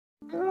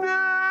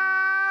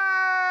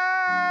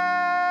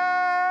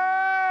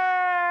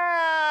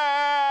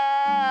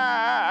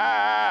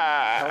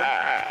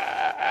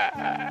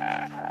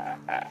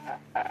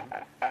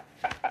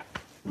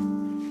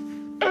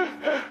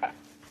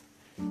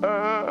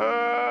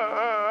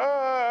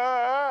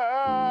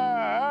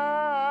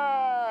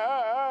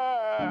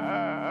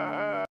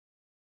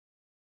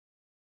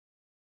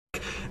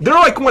They're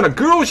like when a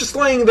girl is just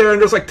laying there and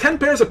there's like 10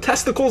 pairs of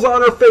testicles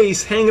on her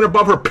face hanging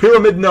above her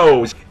pyramid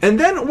nose. And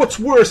then what's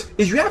worse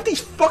is you have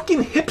these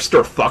fucking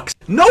hipster fucks.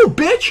 No,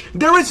 bitch,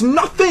 there is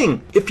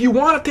nothing. If you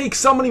want to take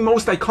some of the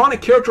most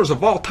iconic characters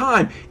of all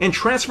time and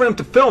transfer them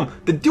to film,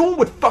 then do it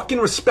with fucking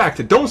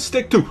respect. Don't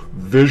stick to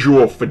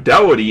visual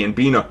fidelity and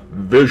being a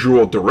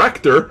visual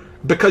director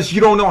because you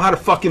don't know how to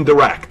fucking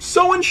direct.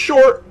 So in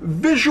short,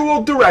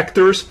 visual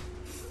directors,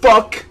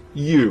 fuck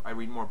you. I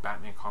read more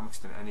Batman comics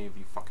than any of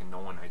you fucking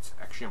Nolanites.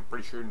 Actually, I'm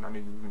pretty sure none of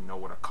you even know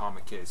what a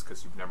comic is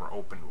because you've never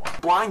opened one.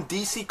 Blind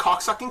DC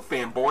cocksucking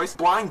fanboys.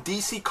 Blind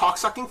DC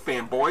cocksucking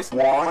fanboys.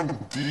 Blind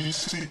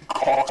DC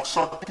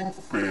cocksucking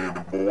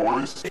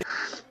fanboys.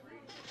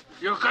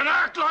 You can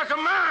act like a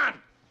man!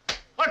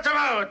 What's the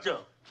matter with you?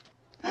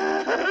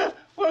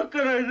 What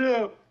can I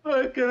do?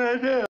 What can I do?